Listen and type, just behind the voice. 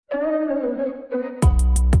Hi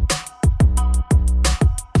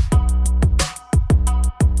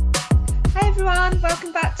everyone,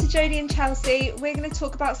 welcome back to Jodie and Chelsea. We're going to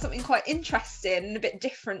talk about something quite interesting and a bit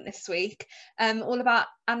different this week, all about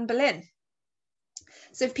Anne Boleyn.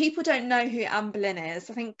 So if people don't know who Anne Boleyn is,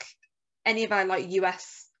 I think any of our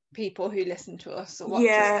US people who listen to us or watch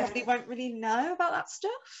us probably won't really know about that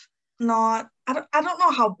stuff. No, I don't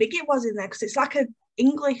know how big it was in there, because it's like an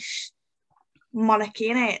English monarchy,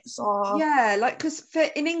 innit? So yeah, like, because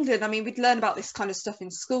in England, I mean, we'd learn about this kind of stuff in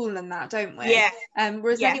school and that, don't we? Yeah.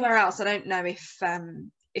 Whereas anywhere else, I don't know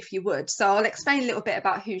if you would. So I'll explain a little bit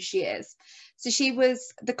about who she is. So she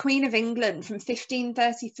was the Queen of England from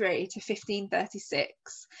 1533 to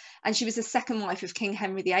 1536, and she was the second wife of King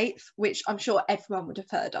Henry VIII, which I'm sure everyone would have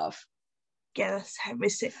heard of. Yeah, that's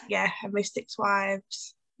Henry's six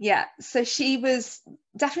wives. Yeah, so she was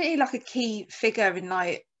definitely like a key figure in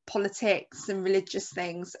like politics and religious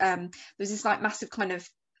things. There was this like massive kind of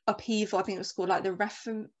upheaval, I think it was called like the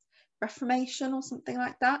Reformation or something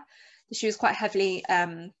like that she was quite heavily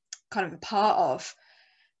kind of a part of.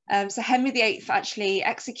 So Henry VIII actually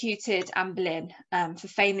executed Anne Boleyn for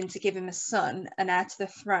failing to give him a son, an heir to the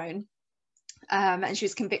throne, and she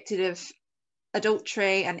was convicted of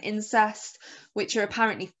adultery and incest, which are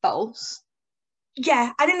apparently false.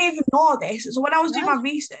 Yeah, I didn't even know this. So when I was doing my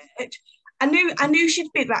research, I knew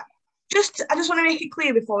she'd be like. I just want to make it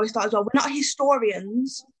clear before we start as well. We're not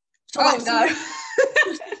historians. So no.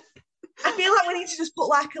 I feel like we need to just put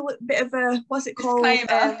like a bit of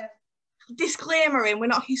a disclaimer in. We're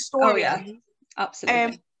not historians. Oh yeah,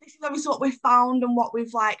 absolutely. This is obviously what we've found and what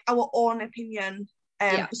we've like our own opinion.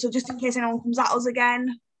 So just in case anyone comes at us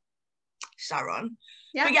again, Sharon.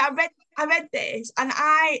 Yeah. But yeah, I read this and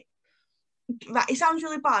it sounds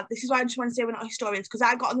really bad. This is why I just want to say we're not historians, because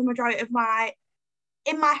I got the majority of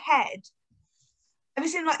in my head. Have you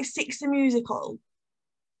seen like Six the Musical?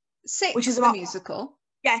 Six, which is about musical.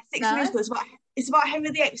 Yeah, Six the Musical. It's about Henry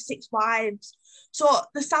VIII's six wives. So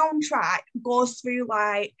the soundtrack goes through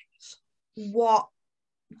like what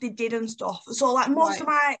they did and stuff. So like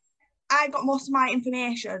I got most of my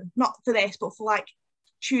information, not for this, but for like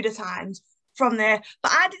Tudor times, from there.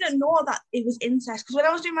 But I didn't know that it was incest, because when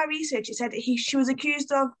I was doing my research, it said she was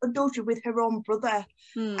accused of adultery with her own brother.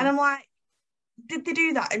 And I'm like, did they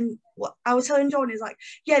do that? And what I was telling John is like,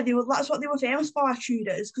 yeah, that's what they were famous for, our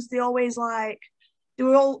Tudors, because they always like, they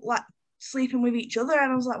were all like sleeping with each other.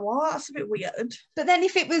 And I was like, well, that's a bit weird. But then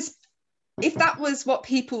if that was what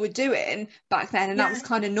people were doing back then, and that was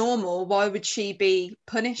kind of normal, why would she be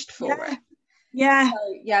punished for it? Yeah. So,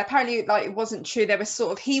 yeah, apparently like it wasn't true. There was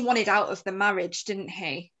he wanted out of the marriage, didn't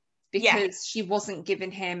he? Because she wasn't giving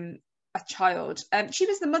him a child. She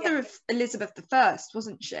was the mother of Elizabeth I,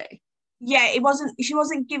 wasn't she? Yeah, she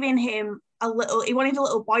wasn't giving him he wanted a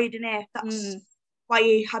little boy, didn't he? That's why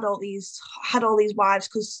he had all these wives,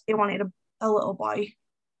 because he wanted a little boy.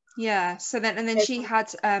 Yeah, so then she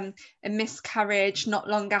had a miscarriage not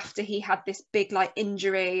long after he had this big like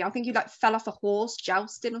injury. I think he like fell off a horse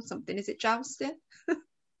jousting or something. Is it jousting?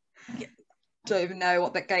 Don't even know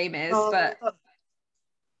what that game is, but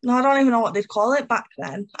no, I don't even know what they'd call it back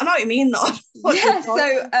then. I know what you mean though.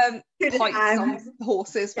 Fights on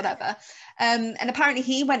horses, whatever. And apparently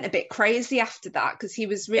he went a bit crazy after that, because he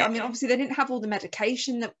was I mean, obviously they didn't have all the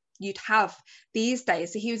medication that you'd have these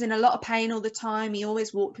days, so he was in a lot of pain all the time. He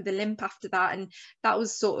always walked with a limp after that, and that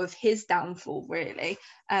was sort of his downfall, really.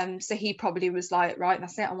 So he probably was like, right,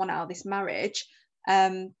 that's it, I want out of this marriage.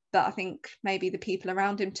 But I think maybe the people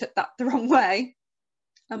around him took that the wrong way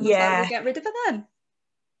and was like, we'll get rid of her then.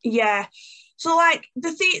 Yeah. So like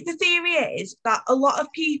the theory is that a lot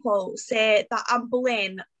of people say that Anne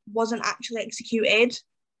Boleyn wasn't actually executed.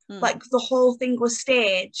 Like the whole thing was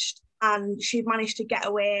staged and she managed to get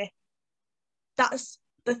away. That's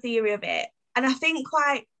the theory of it. And I think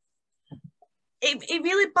like it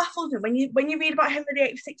really baffles me when you read about Henry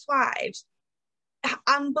VIII's six wives.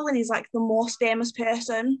 Anne Boleyn is like the most famous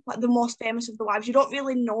person, like the most famous of the wives. You don't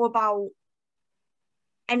really know about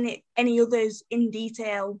any others in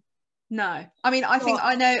detail. No, I mean, I think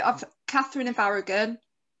I know of Catherine of Aragon.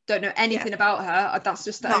 Don't know anything about her. That's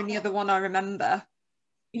just the only other one I remember.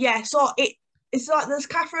 Yeah, so it's like there's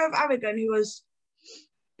Catherine of Aragon, who was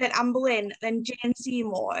then Anne Boleyn, then Jane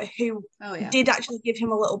Seymour, who did actually give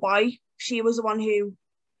him a little boy. She was the one who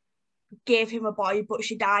gave him a boy, but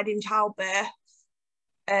she died in childbirth.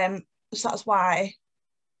 So that's why.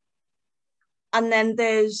 And then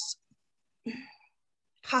there's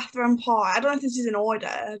Catherine Parr. I don't know if this is in order.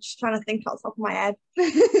 I'm just trying to think off the top of my head.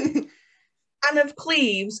 Anne of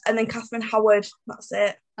Cleves, and then Catherine Howard. That's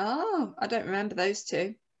it. Oh, I don't remember those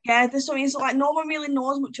two. Yeah, there's something, so like no one really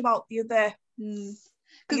knows much about the other. Because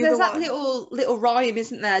there's that little rhyme,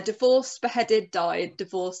 isn't there? Divorced, beheaded, died.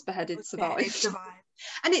 Divorced, beheaded, survived.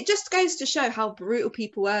 And it just goes to show how brutal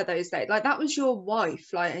people were those days. Like, that was your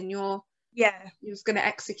wife, like, and you was going to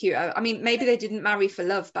execute her. I mean, maybe they didn't marry for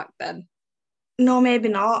love back then. No, maybe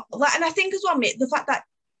not. Like, and I think as well, mate, the fact that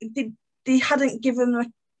they hadn't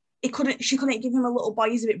given she couldn't give him a little boy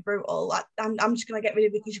is a bit brutal. Like, I'm just gonna get rid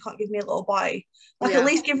of it because you can't give me a little boy. Like, at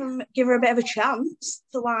least give her a bit of a chance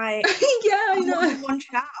to, like, yeah, I know, one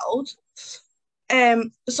child.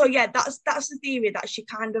 So yeah, that's the theory, that she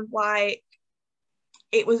kind of, like,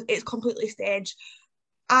 it's completely staged.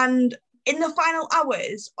 And in the final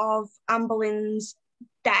hours of Anne Boleyn's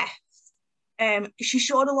death, she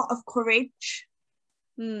showed a lot of courage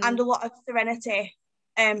and a lot of serenity.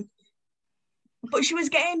 But she was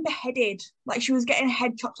getting beheaded, like, she was getting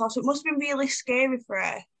head chopped off, so it must have been really scary for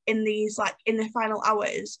her in the final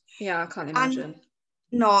hours. Yeah, I can't imagine.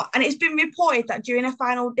 And it's been reported that during her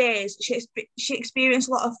final days, she experienced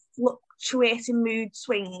a lot of fluctuating mood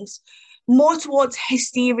swings, more towards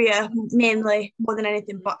hysteria, mainly, more than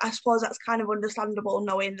anything. But I suppose that's kind of understandable,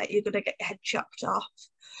 knowing that you're gonna get your head chopped off.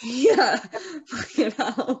 Yeah, you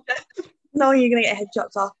know. No, you're gonna get your head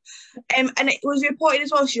chopped off. And it was reported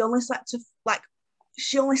as well, she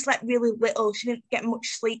only slept really little. She didn't get much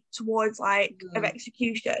sleep towards, like, of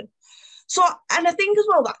execution. So, and I think as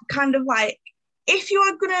well that kind of, like, if you're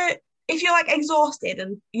like exhausted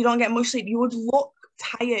and you don't get much sleep, you would look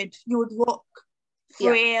tired, you would look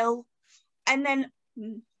frail. And then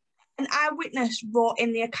an eyewitness wrote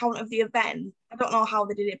in the account of the event. I don't know how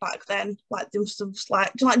they did it back then. Like, they must have,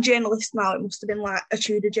 like, do you know, like journalists now, it must have been like a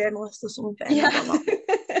Tudor journalist or something. Yeah. I don't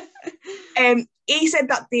know. He said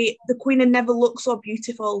that the Queen had never looked so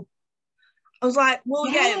beautiful. I was like, well,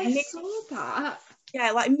 I saw that.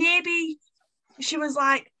 Yeah, like, maybe she was,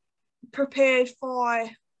 like, prepared for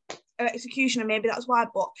her execution, and maybe that's why.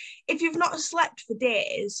 But if you've not slept for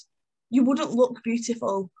days, you wouldn't look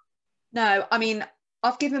beautiful. No, I mean,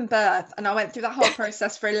 I've given birth and I went through that whole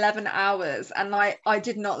process for 11 hours and, like, I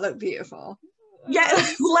did not look beautiful. Yeah,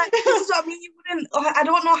 like, I mean, you wouldn't. I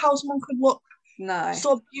don't know how someone could look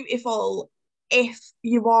so beautiful if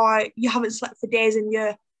you haven't slept for days and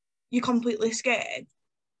you're completely scared.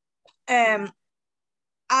 And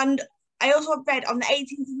I also read on the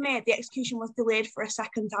 18th of May the execution was delayed for a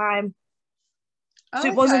second time. So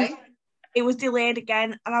it was delayed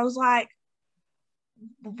again, and I was like,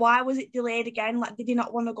 why was it delayed again? Like, did he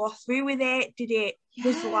not want to go through with it?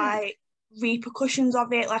 Was there, like, repercussions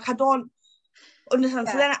of it? Like, I don't understand.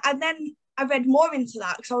 So then I read more into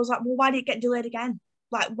that, because I was like, well, why did it get delayed again?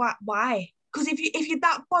 Like, why? Because if you're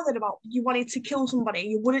that bothered about you wanted to kill somebody,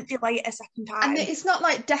 you wouldn't delay it a second time. And it's not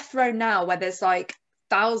like death row now where there's, like,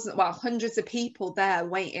 hundreds of people there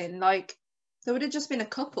waiting. Like, there would have just been a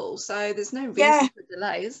couple, so there's no reason for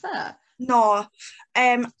delay, is there? No.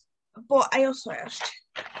 But I also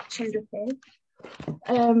changed the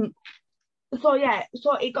thing.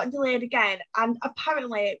 So it got delayed again, and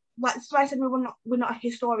apparently, like, so I said, we're not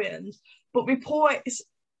historians, but reports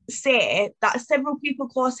say that several people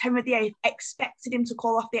close to Henry VIII expected him to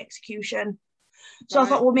call off the execution. So I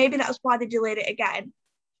thought, well, maybe that's why they delayed it again.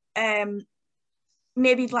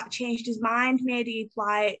 Maybe he'd, like, changed his mind. Maybe he'd,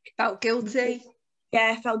 like, felt guilty.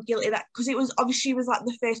 Yeah, felt guilty that because it was obviously like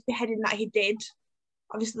the first beheading that he did.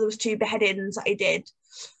 Obviously, there was 2 beheadings that he did.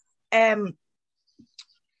 And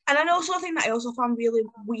I also think that I also found really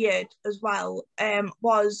weird as well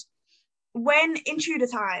was when in Tudor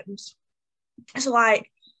times, so,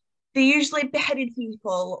 like, they usually beheaded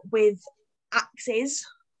people with axes.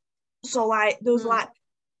 So, like, there was like,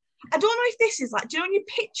 I don't know if this is, like, do you know when you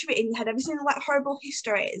picture it in your head? Have you seen, like, Horrible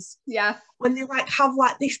Histories? Yeah. When they, like, have,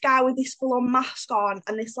 like, this guy with this full-on mask on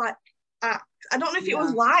and this, like, axe. I don't know if it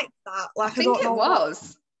was like that. Like, I don't know. It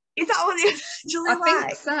was. Is that what it actually like? I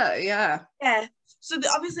think so, yeah. Yeah. So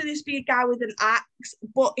obviously this be a guy with an axe,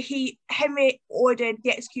 but Henry ordered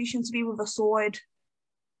the execution to be with a sword.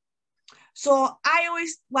 So I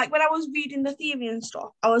always, like, when I was reading the theory and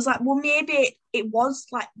stuff, I was like, well, maybe it was,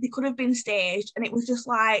 like, they could have been staged, and it was just,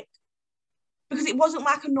 like, because it wasn't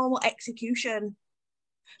like a normal execution.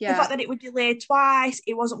 Yeah. The fact that it was delayed twice,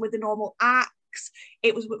 it wasn't with a normal axe,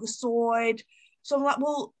 it was with a sword. So I'm like,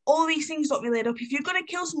 well, all these things don't really add up. If you're going to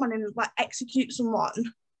kill someone and, like, execute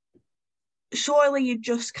someone, surely you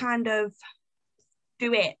just kind of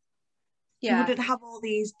do it. Yeah. You wouldn't have all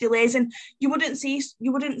these delays, and you wouldn't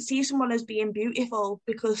see someone as being beautiful,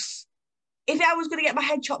 because if I was going to get my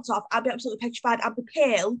head chopped off, I'd be absolutely petrified. I'd be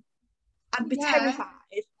pale. I'd be terrified.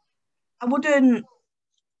 I wouldn't.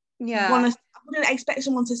 Yeah. I wouldn't expect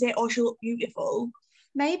someone to say, "Oh, she looked beautiful."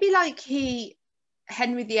 maybe like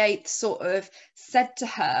Henry VIII sort of said to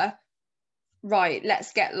her, right,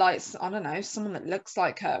 let's get like, I don't know, someone that looks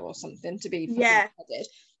like her or something to be fucking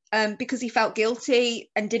beheaded. Because he felt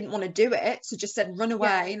guilty and didn't want to do it, so just said run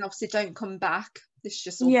away and obviously don't come back. This is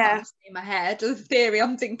just all fantasy in my head, the theory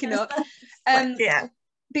I'm thinking of.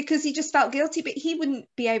 Because he just felt guilty, but he wouldn't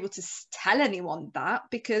be able to tell anyone that,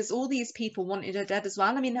 because all these people wanted her dead as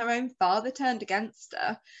well. I mean, her own father turned against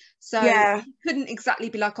her, so he couldn't exactly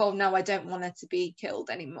be like, oh no, I don't want her to be killed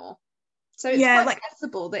anymore. So it's quite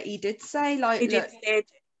possible that he did say, like, he look, did.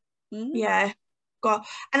 God.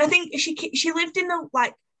 And I think she lived in the,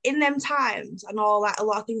 like, in them times, I know like a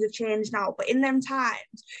lot of things have changed now, but in them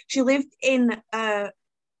times she lived in a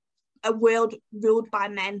world ruled by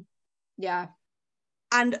men. Yeah.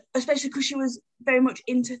 And especially because she was very much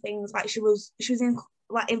into things, like she was in,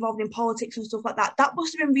 like, involved in politics and stuff like that. That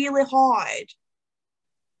must have been really hard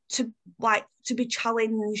to be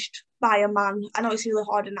challenged by a man. I know it's really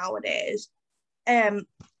harder nowadays. And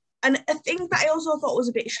a thing that I also thought was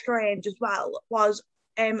a bit strange as well was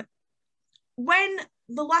when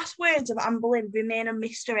the last words of Anne Boleyn remain a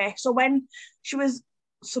mystery. So when she was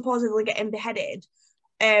supposedly getting beheaded,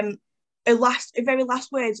 her very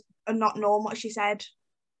last words are not known what she said.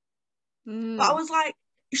 But I was like,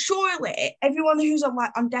 surely everyone who's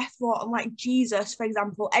on death row, on like Jesus, for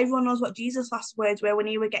example, everyone knows what Jesus' last words were when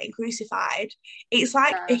he were getting crucified. It's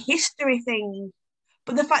like a history thing.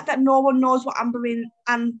 But the fact that no one knows what Anne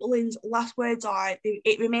Boleyn's last words are,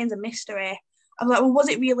 it remains a mystery. I'm like, well, was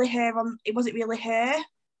it really her? Was it really her?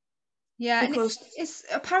 Yeah, because it's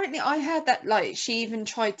apparently, I heard that like she even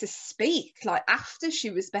tried to speak like after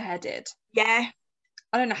she was beheaded. Yeah.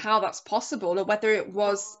 I don't know how that's possible, or whether it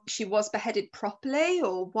was she was beheaded properly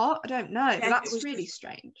or what. I don't know, but that's really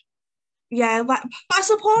strange. Yeah, like, but I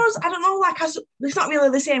suppose, I don't know, like, it's not really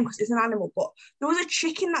the same because it's an animal, but there was a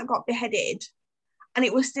chicken that got beheaded, and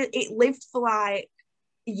it lived for like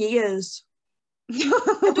years.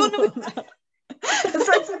 I don't know it's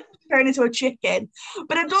like turn into a chicken,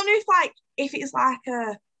 but I don't know if it's like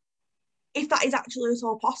if that is actually at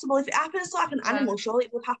all possible. If it happens to like an animal, surely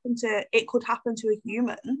it could happen to a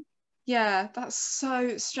human. Yeah, that's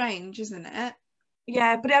so strange, isn't it?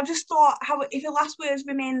 Yeah, but I've just thought, how if the last words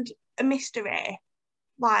remained a mystery,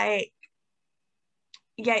 like,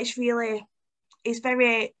 yeah, it's very,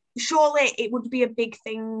 surely it would be a big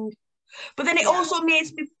thing. But then it also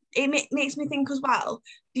makes me think as well,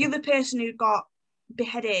 the other person who got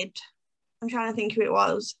beheaded, I'm trying to think who it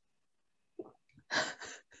was.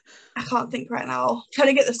 I can't think right now. I'm trying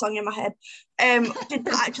to get the song in my head. Did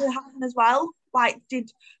that actually happen as well? But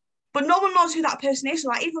no one knows who that person is, so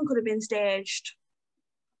that even could have been staged.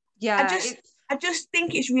 Yeah. I just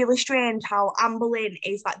think it's really strange how Anne Boleyn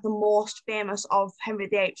is like the most famous of Henry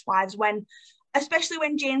VIII's wives, especially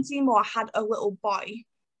when Jane Seymour had a little boy,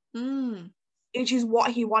 which is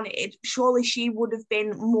what he wanted. Surely she would have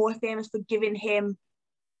been more famous for giving him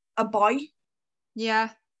a boy.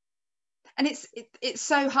 Yeah. And it's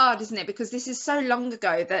so hard, isn't it? Because this is so long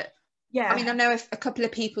ago that, I mean, I know if a couple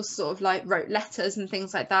of people sort of like wrote letters and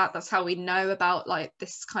things like that. That's how we know about like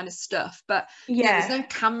this kind of stuff. But you know, there's no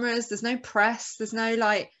cameras, there's no press, there's no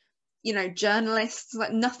like, you know, journalists,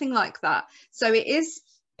 like nothing like that. So it is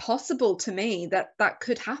possible to me that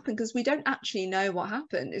could happen, because we don't actually know what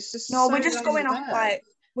happened. It's just we're just going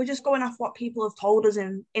off what people have told us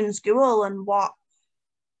in school and what.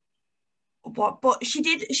 But she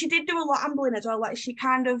did do a lot, Anne Boleyn, as well. Like, she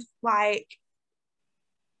kind of like.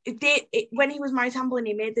 When he was married to Anne Boleyn,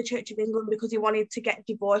 he made the Church of England because he wanted to get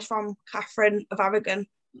divorced from Catherine of Aragon.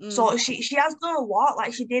 So she has done a lot.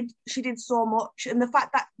 Like, she did so much, and the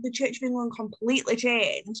fact that the Church of England completely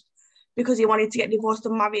changed because he wanted to get divorced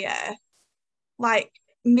and marry her, like,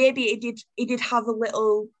 maybe he did have a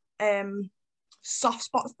little soft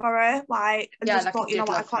spot for her, like, and just thought, you know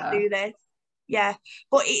what, I can't do this. Yeah,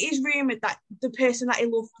 but it is rumoured that the person that he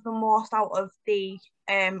loved the most out of the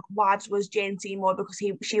wives was Jane Seymour, because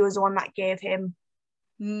she was the one that gave him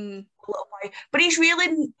a little boy. But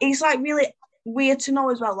it's like really weird to know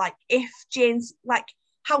as well, like, if Jane's, like,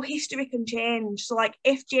 how history can change. So like,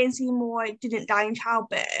 if Jane Seymour didn't die in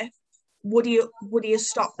childbirth, would he have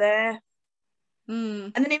stopped there?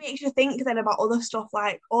 And then it makes you think then about other stuff,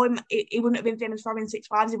 like, he wouldn't have been famous for having 6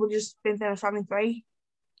 wives, he would have just been famous for having 3.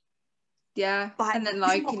 Yeah, like, and then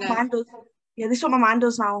like, you know, this is what my mind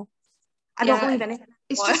does now. I don't believe anything.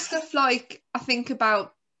 It's just stuff like, I think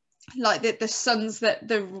about like the sons that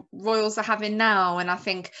the royals are having now, and I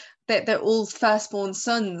think that they're all firstborn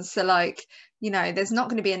sons, so like, you know, there's not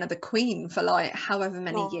going to be another queen for like however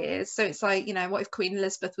many years. So it's like, you know, what if Queen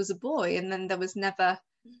Elizabeth was a boy and then there was never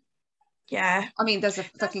Yeah. I mean, there's a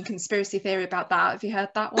fucking conspiracy theory about that. Have you heard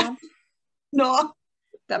that one? No.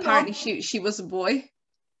 That apparently she was a boy.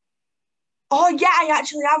 Oh yeah, I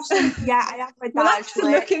actually have I have read We'll that have to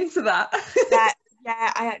actually. look into that.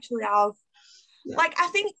 Yeah, I actually have. Yeah. Like, I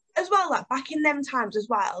think as well, like back in them times as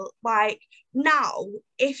well, like now,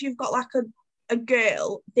 if you've got like a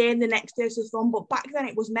girl, then the next day to the throne, but back then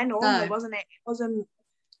it was men only, wasn't it?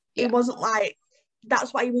 It wasn't like,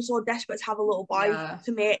 that's why he was so desperate to have a little boy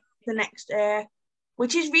to make the next day,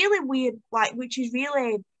 which is really weird, like, which is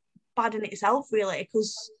really bad in itself, really,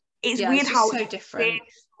 because it's weird it's how so different.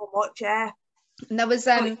 So much, And there was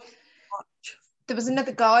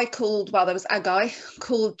another guy called, well, there was a guy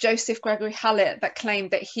called Joseph Gregory Hallett that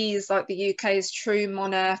claimed that he's like the UK's true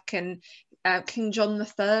monarch and King John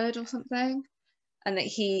III or something, and that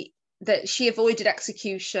she avoided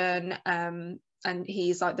execution, and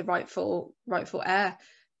he's like the rightful heir,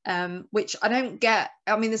 which I don't get.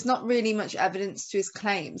 I mean, there's not really much evidence to his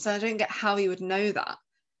claims, so I don't get how he would know that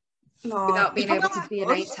without being able to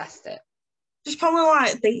DNA test it. Just probably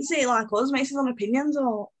like thinks it like us, makes his own opinions,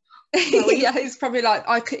 or yeah, it's probably like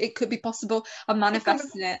it could be possible. I'm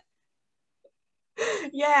manifesting it.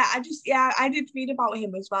 Yeah, I did read about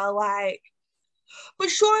him as well. Like, but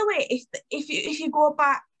surely if you go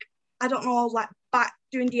back, I don't know, like back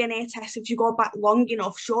doing DNA tests, if you go back long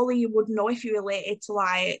enough, surely you would know if you're related to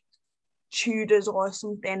like Tudors or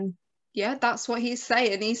something. Yeah, that's what he's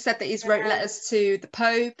saying. He said that he's wrote letters to the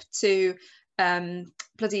Pope, to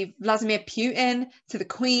bloody Vladimir Putin, to the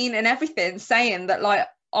Queen and everything, saying that like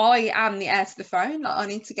I am the heir to the throne, like I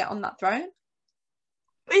need to get on that throne.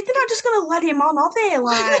 But they're not just gonna let him on, are they?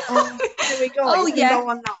 Like, oh, here we go. Oh yeah, go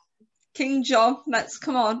on now. King John, let's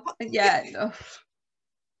come on. Yeah, no.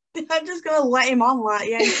 They're just gonna let him on, like,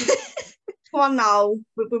 yeah, come on now,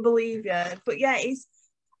 we believe you. But yeah,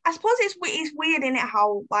 I suppose it's weird, isn't it?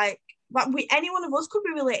 How like any one of us could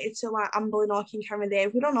be related to like Anne Boleyn or King Henry VIII.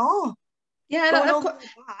 We don't know. Yeah,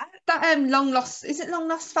 that long lost, is it long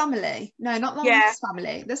lost family? No, not long lost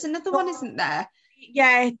family. There's another one, isn't there?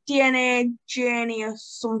 Yeah, DNA journey or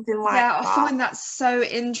something like that. Yeah, I find that so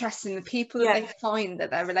interesting. The people that they find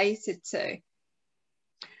that they're related to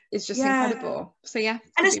is just incredible. So yeah,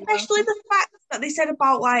 and especially the fact that they said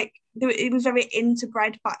about like it was very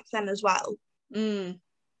interbred back then as well.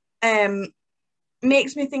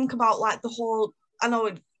 Makes me think about like the whole. I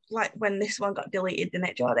know, like when this one got deleted, didn't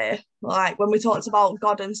it, Jordy? Like when we talked about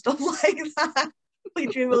God and stuff like that.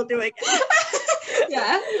 Which we will do again.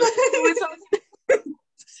 Yeah.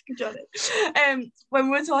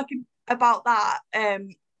 When we were talking about that,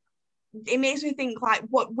 it makes me think like,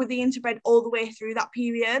 what were the interbred all the way through that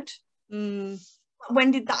period? When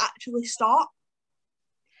did that actually start?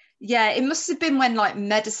 Yeah, it must have been when like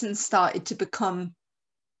medicine started to become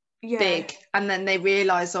big, and then they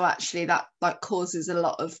realised, oh, actually that like causes a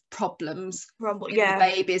lot of problems with the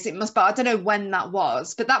babies. It must, but I don't know when that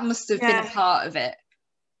was, but that must have been a part of it.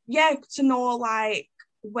 Yeah, to know like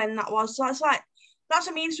when that was. So it's like, that's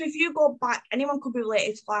what I mean. So if you go back, anyone could be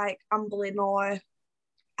related to like Anne Boleyn or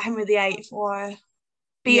Henry VIII or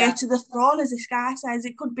heir to the throne, as this guy says.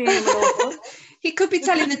 It could be anyone. He could be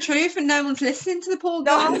telling the truth and no one's listening to the poor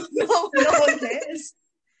guy. No one cares.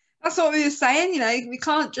 That's what we were saying, you know, we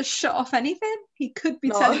can't just shut off anything. He could be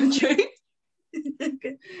telling the truth.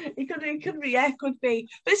 It could be, yeah, it could be.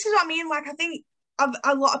 But this is what I mean, like, I think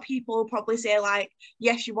a lot of people probably say, like,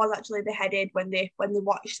 yes, she was actually beheaded when they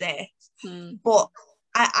watched this. But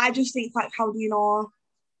I just think, like, how do you know?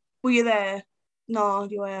 Were you there? No,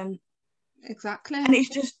 you weren't. Exactly. And it's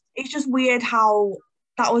just weird how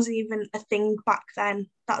that was even a thing back then.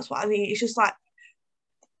 That's what I mean. It's just like,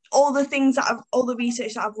 all the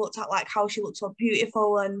research that I've looked at, like how she looked so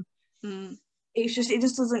beautiful, and it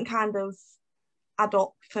just doesn't kind of add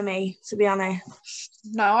up for me, to be honest.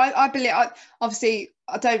 No, I believe, obviously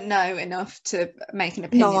I don't know enough to make an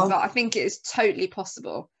opinion, but I think it is totally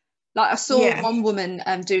possible. Like I saw one woman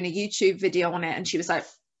doing a YouTube video on it, and she was like,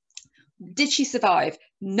 did she survive?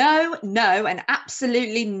 No, and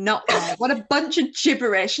absolutely not. What a bunch of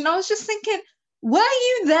gibberish. And I was just thinking, were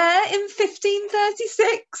you there in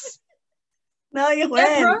 1536? No, you weren't.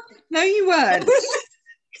 Deborah? No, you weren't.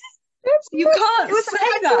 You can't say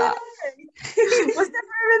that. Was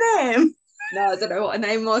Deborah a name? No, I don't know what her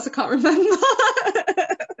name was. I can't remember.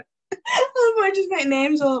 I just make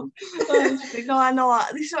names up. No, I know.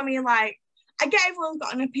 This is what I mean. Like, I get everyone's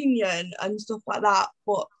got an opinion and stuff like that,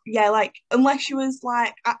 but yeah, like unless you was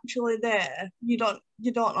like actually there, you don't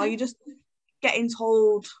know. You're just getting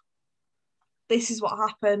told this is what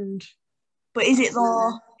happened. But is it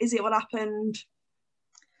though? Is it what happened?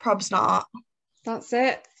 Prob's not. That's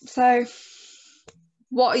it. So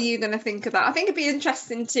What are you going to think of that? I think it'd be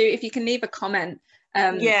interesting to, if you can leave a comment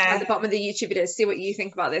at the bottom of the YouTube video, see what you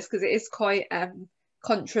think about this, because it is quite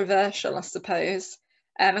controversial, I suppose,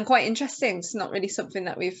 and quite interesting. It's not really something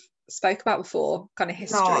that we've spoke about before, kind of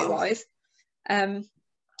history-wise. I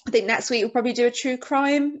think next week we'll probably do a true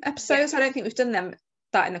crime episode. So I don't think we've done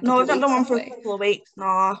that in a couple of weeks. No, we've not done one for a couple of weeks.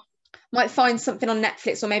 No. Might find something on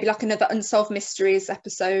Netflix, or maybe like another Unsolved Mysteries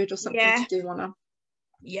episode or something to do on them.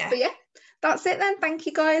 Yeah. But yeah, that's it then. Thank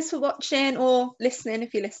you guys for watching or listening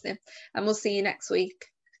if you're listening, and we'll see you next week.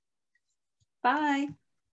 Bye.